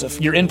at,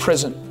 Joseph. You're in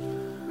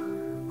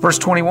prison. Verse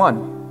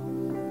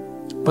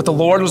 21. But the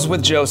Lord was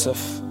with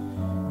Joseph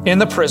in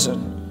the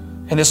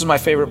prison, and this is my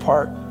favorite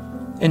part,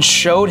 and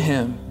showed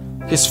him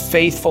his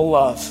faithful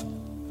love.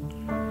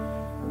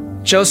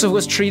 Joseph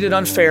was treated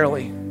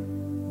unfairly,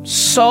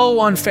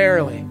 so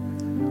unfairly,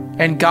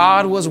 and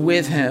God was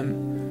with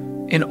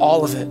him in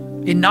all of it.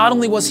 And not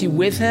only was he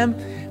with him,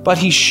 but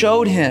he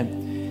showed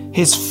him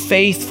his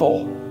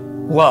faithful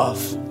love.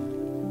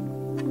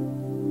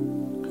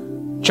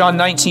 John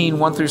 19,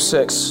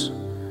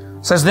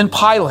 1-6 says, Then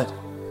Pilate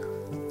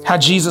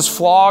had Jesus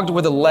flogged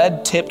with a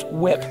lead-tipped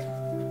whip.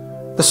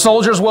 The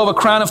soldiers wove a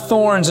crown of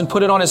thorns and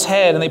put it on his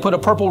head, and they put a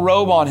purple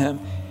robe on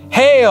him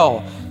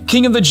 "Hail,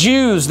 King of the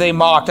Jews," they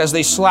mocked as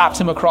they slapped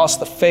him across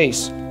the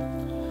face.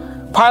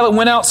 Pilate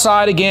went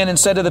outside again and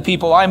said to the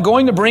people, "I am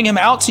going to bring him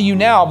out to you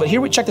now." But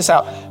here check this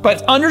out.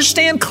 "But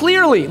understand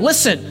clearly,"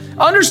 listen,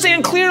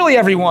 understand clearly,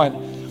 everyone,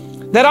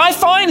 "that I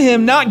find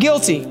him not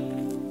guilty."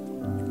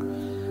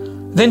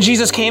 Then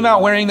Jesus came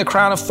out wearing the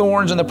crown of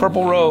thorns and the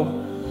purple robe.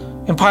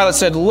 And Pilate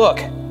said, "Look,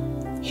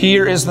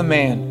 here is the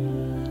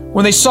man."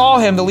 When they saw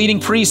him, the leading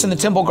priests and the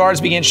temple guards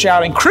began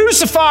shouting,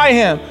 "Crucify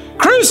him!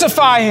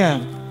 Crucify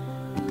him!"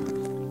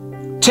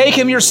 "Take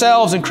him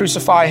yourselves and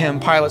crucify him,"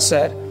 Pilate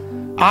said.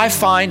 "I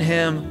find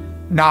him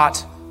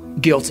not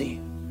guilty."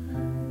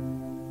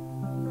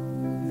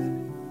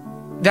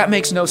 That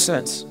makes no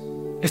sense.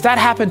 If that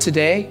happened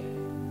today,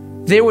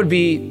 there would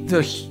be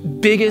the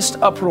biggest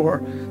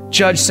uproar.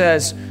 Judge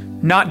says,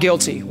 "Not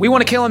guilty. We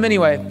want to kill him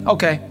anyway."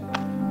 Okay.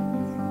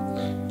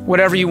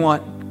 Whatever you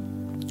want.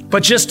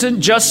 But just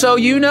so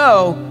you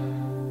know,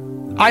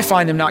 I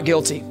find him not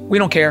guilty. We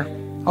don't care.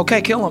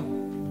 Okay, kill him.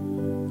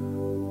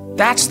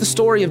 That's the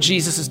story of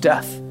Jesus'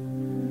 death.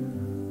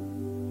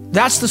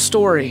 That's the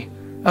story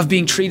of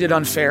being treated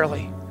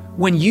unfairly.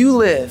 When you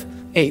live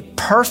a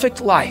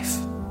perfect life,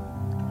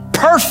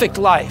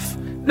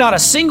 not a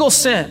single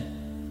sin,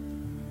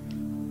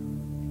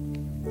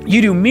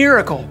 you do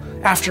miracle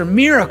after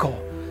miracle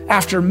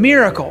after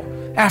miracle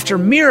after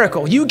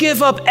miracle. You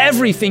give up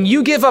everything.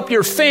 You give up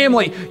your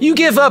family. You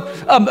give up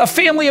a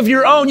family of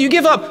your own. You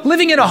give up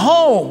living in a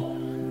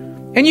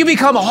home, and you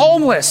become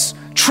homeless,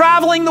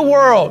 traveling the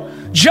world,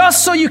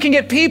 just so you can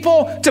get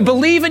people to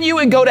believe in you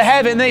and go to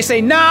heaven. And they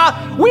say, "Nah,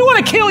 we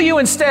want to kill you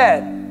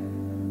instead."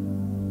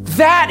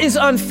 That is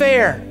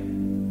unfair.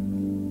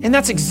 And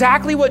that's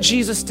exactly what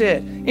Jesus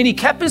did. And he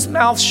kept his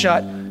mouth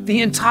shut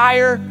the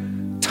entire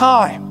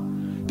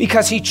time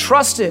because he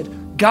trusted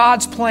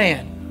God's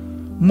plan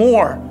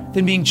more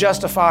than being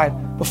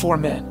justified before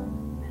men.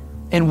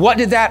 And what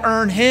did that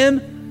earn him?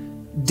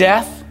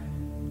 Death.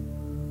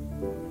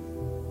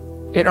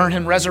 It earned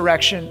him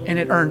resurrection, and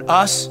it earned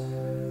us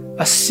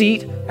a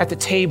seat at the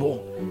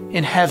table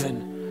in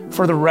heaven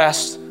for the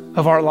rest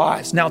of our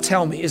lives. Now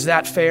tell me, is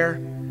that fair?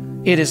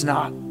 It is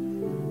not.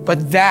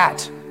 But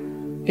that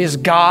is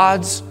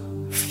God's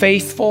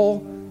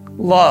faithful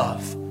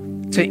love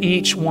to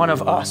each one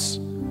of us.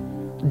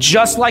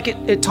 Just like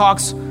it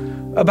talks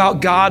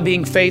about God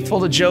being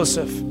faithful to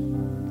Joseph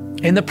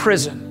in the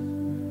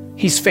prison,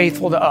 he's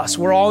faithful to us.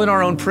 We're all in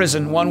our own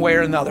prison one way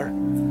or another.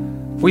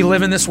 We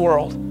live in this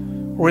world.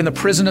 We're in the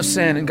prison of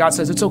sin, and God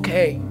says, "It's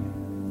okay.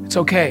 It's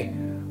okay.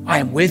 I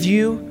am with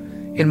you,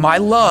 and my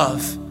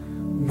love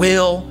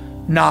will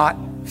not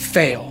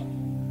fail.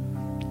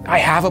 I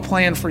have a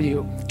plan for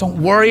you.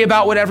 Don't worry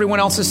about what everyone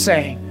else is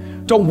saying.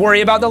 Don't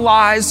worry about the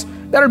lies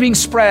that are being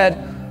spread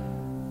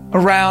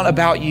around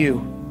about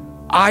you.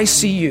 I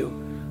see you.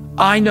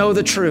 I know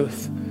the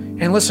truth."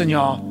 And listen,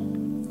 y'all,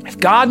 if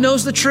God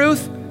knows the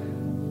truth,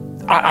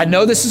 I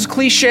know this is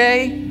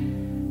cliche,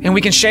 and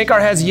we can shake our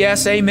heads,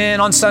 yes, amen,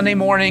 on Sunday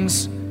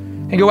mornings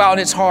and go out and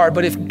it's hard.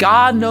 But if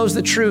God knows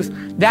the truth,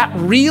 that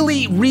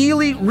really,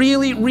 really,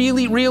 really,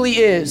 really, really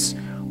is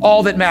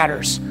all that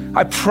matters.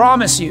 I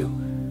promise you,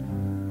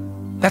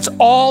 that's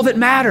all that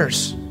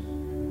matters.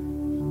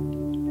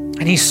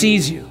 And he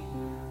sees you,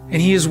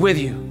 and he is with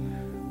you,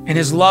 and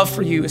his love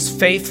for you is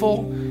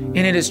faithful, and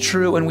it is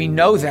true. And we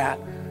know that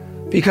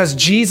because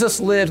Jesus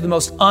lived the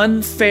most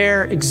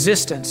unfair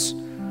existence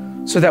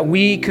so that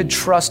we could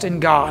trust in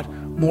God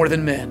more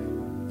than men.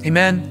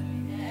 Amen?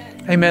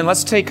 Amen.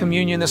 Let's take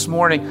communion this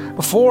morning.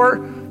 Before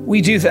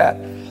we do that,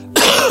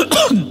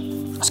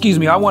 excuse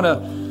me, I want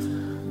to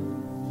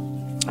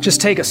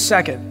just take a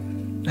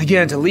second,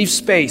 again, to leave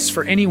space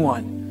for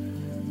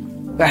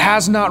anyone that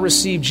has not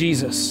received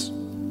Jesus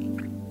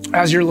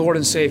as your Lord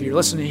and Savior.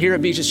 Listen, here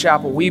at Beaches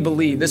Chapel, we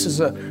believe this is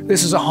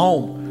a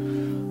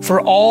home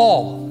for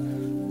all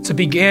to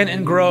begin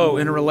and grow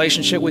in a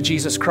relationship with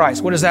Jesus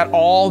Christ. What does that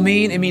all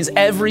mean? It means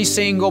every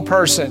single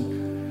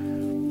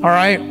person. All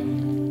right?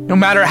 No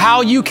matter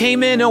how you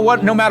came in,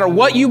 no matter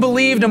what you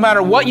believed, no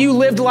matter what you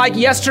lived like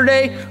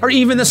yesterday or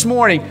even this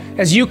morning,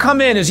 as you come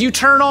in, as you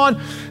turn on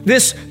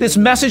this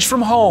message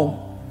from home,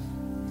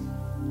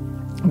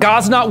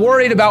 God's not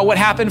worried about what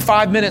happened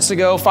 5 minutes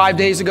ago, 5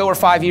 days ago, or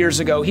 5 years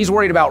ago. He's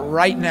worried about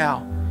right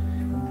now.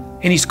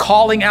 And he's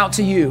calling out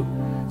to you,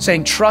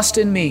 saying, "Trust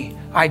in me.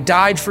 I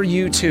died for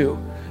you too.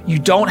 You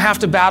don't have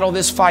to battle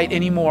this fight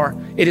anymore.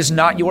 It is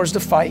not yours to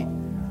fight.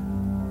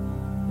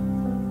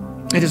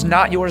 It is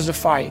not yours to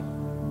fight.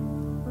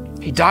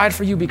 He died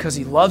for you because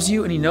he loves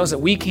you, and he knows that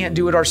we can't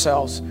do it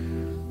ourselves."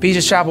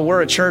 Beaches Chapel,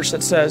 we're a church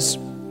that says,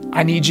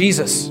 "I need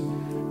Jesus.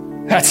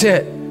 That's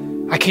it.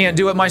 I can't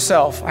do it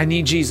myself. I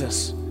need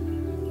Jesus."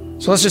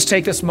 So let's just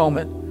take this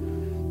moment.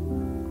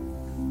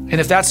 And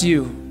if that's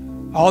you,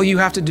 all you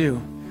have to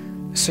do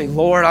is say,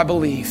 "Lord, I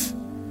believe.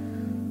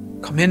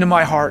 Come into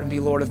my heart and be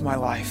Lord of my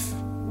life."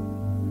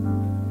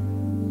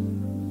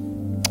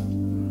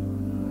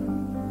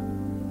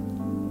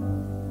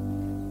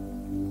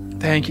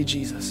 Thank you,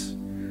 Jesus.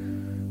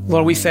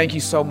 Lord, we thank you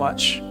so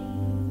much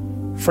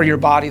for your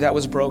body that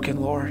was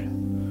broken, Lord.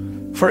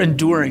 for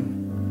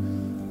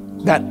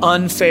enduring that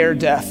unfair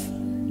death,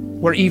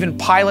 where even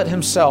Pilate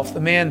himself,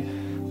 the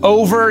man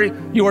over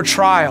your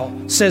trial,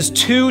 says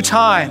 2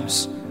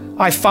 times,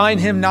 I find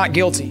him not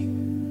guilty.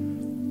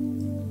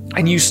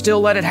 And you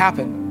still let it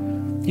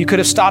happen. You could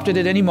have stopped it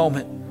at any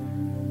moment.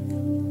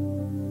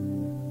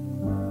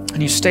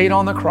 And you stayed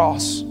on the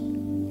cross.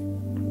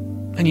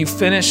 And you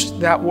finished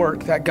that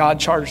work that God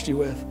charged you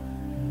with.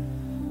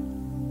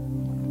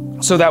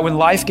 So that when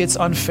life gets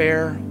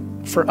unfair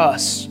for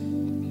us,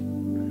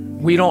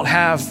 we don't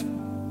have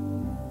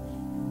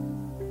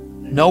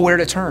nowhere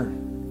to turn.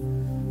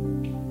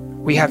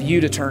 We have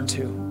you to turn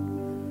to.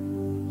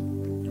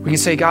 We can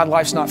say, God,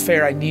 life's not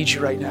fair. I need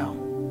you right now.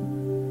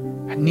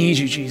 I need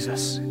you,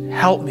 Jesus.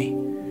 Help me.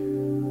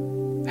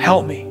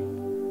 Help me.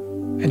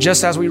 And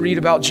just as we read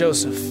about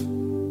Joseph,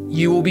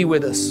 you will be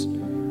with us.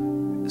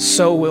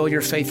 So will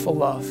your faithful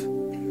love.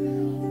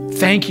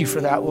 Thank you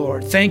for that,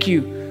 Lord. Thank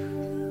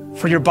you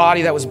for your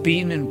body that was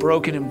beaten and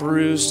broken and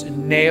bruised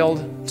and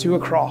nailed to a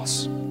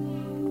cross,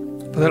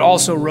 but that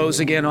also rose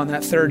again on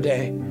that 3rd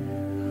day.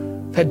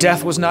 That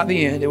death was not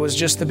the end, it was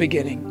just the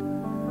beginning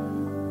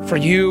for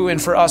you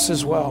and for us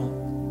as well.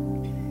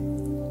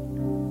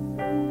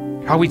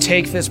 How we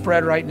take this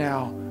bread right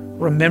now,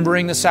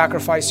 remembering the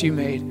sacrifice you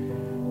made,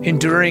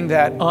 enduring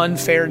that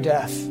unfair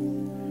death.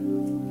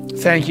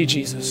 Thank you,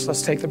 Jesus.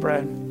 Let's take the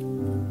bread.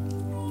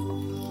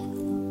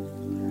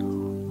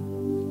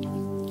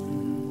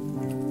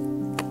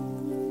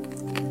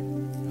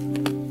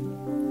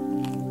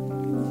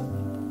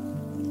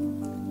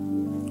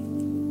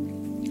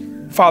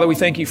 Father, we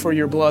thank you for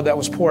your blood that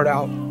was poured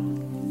out.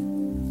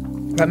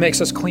 That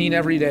makes us clean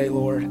every day,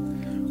 Lord.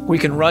 We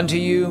can run to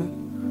you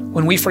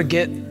when we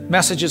forget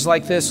messages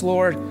like this,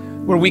 Lord,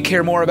 where we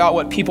care more about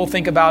what people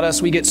think about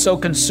us. We get so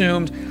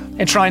consumed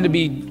in trying to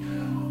be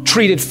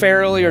treated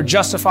fairly or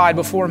justified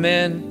before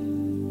men.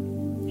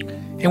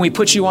 And we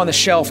put you on the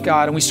shelf,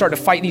 God, and we start to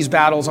fight these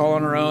battles all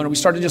on our own. And we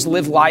start to just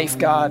live life,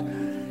 God,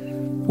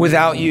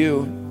 without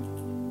you.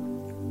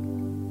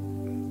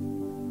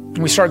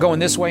 And we start going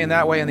this way and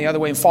that way and the other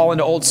way and fall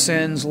into old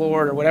sins,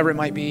 Lord, or whatever it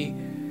might be.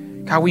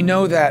 God, we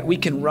know that we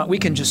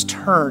can just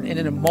turn, and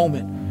in a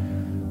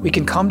moment, we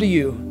can come to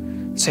you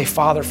and say,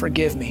 Father,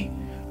 forgive me.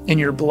 And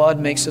your blood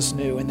makes us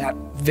new in that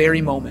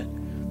very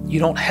moment. You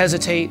don't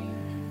hesitate.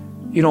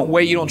 You don't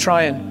wait. You don't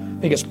try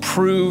and make us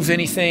prove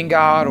anything,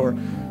 God, or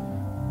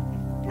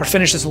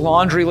finish this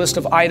laundry list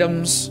of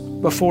items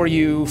before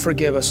you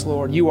forgive us,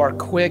 Lord. You are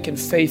quick and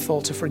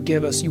faithful to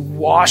forgive us. You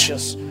wash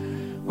us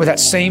with that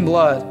same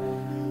blood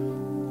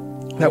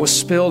that was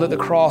spilled at the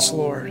cross,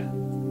 Lord.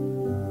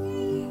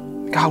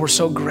 God, we're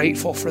so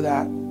grateful for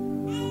that.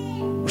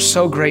 We're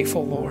so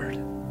grateful, Lord,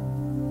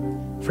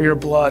 for your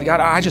blood. God,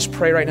 I just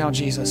pray right now,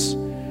 Jesus,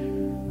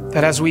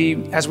 that as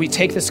we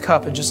take this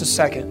cup in just a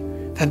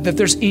second, that if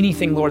there's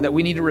anything, Lord, that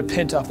we need to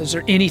repent of, is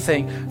there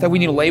anything that we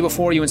need to lay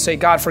before you and say,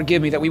 God,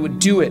 forgive me, that we would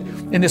do it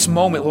in this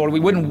moment, Lord. We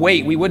wouldn't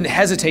wait. We wouldn't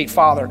hesitate,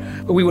 Father,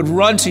 but we would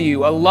run to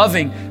you, a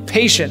loving,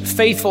 patient,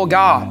 faithful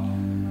God,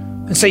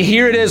 and say,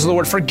 here it is,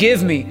 Lord,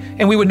 forgive me.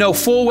 And we would know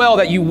full well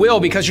that you will,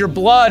 because your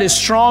blood is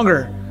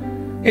stronger.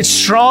 It's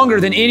stronger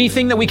than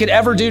anything that we could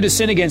ever do to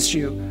sin against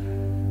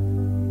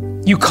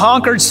you. You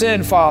conquered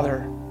sin,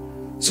 Father.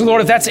 So,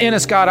 Lord, if that's in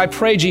us, God, I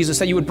pray, Jesus,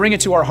 that you would bring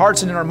it to our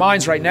hearts and in our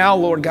minds right now,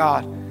 Lord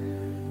God.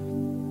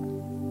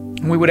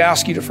 And we would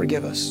ask you to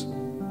forgive us.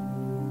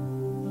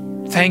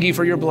 Thank you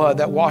for your blood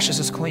that washes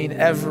us clean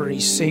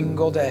every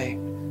single day.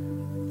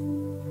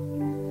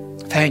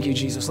 Thank you,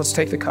 Jesus. Let's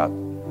take the cup.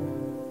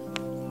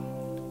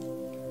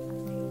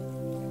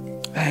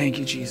 Thank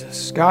you,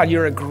 Jesus. God,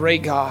 you're a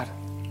great God.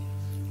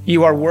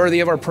 You are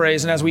worthy of our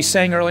praise. And as we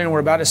sang earlier and we're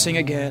about to sing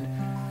again,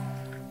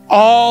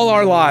 all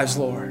our lives,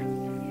 Lord,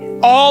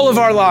 all of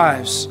our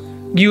lives,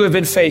 you have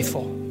been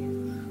faithful.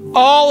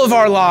 All of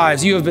our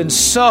lives, you have been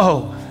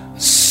so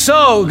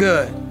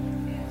good.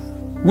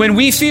 When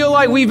we feel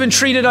like we've been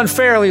treated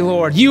unfairly,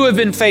 Lord, you have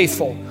been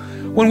faithful.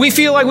 When we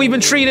feel like we've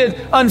been treated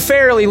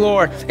unfairly,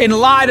 Lord, and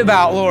lied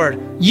about,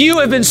 Lord, you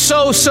have been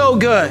so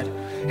good.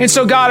 And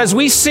so, God, as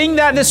we sing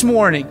that this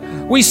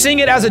morning, we sing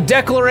it as a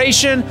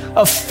declaration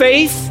of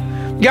faith.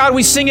 God,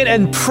 we sing it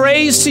in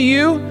praise to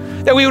you,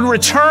 that we would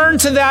return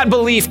to that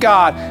belief,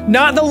 God.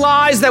 Not the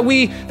lies that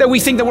we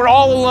think that we're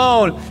all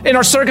alone and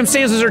our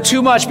circumstances are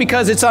too much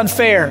because it's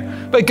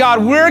unfair. But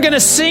God, we're going to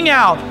sing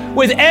out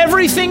with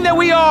everything that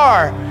we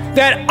are,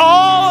 that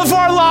all of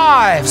our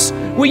lives,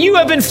 well, you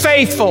have been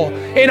faithful.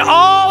 In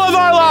all of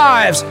our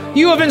lives,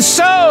 you have been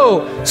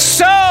so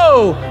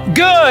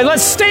good.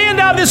 Let's stand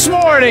out this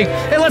morning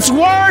and let's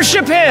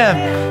worship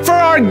him for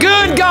our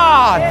good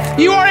God.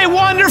 You are a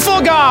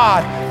wonderful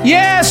God.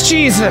 Yes,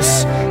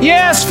 Jesus.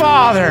 Yes,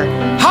 Father.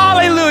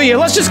 Hallelujah.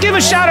 Let's just give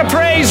a shout of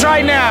praise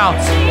right now.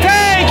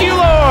 Thank you,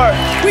 Lord.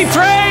 We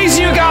praise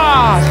you,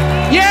 God.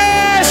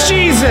 Yes,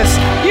 Jesus.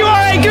 You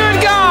are a good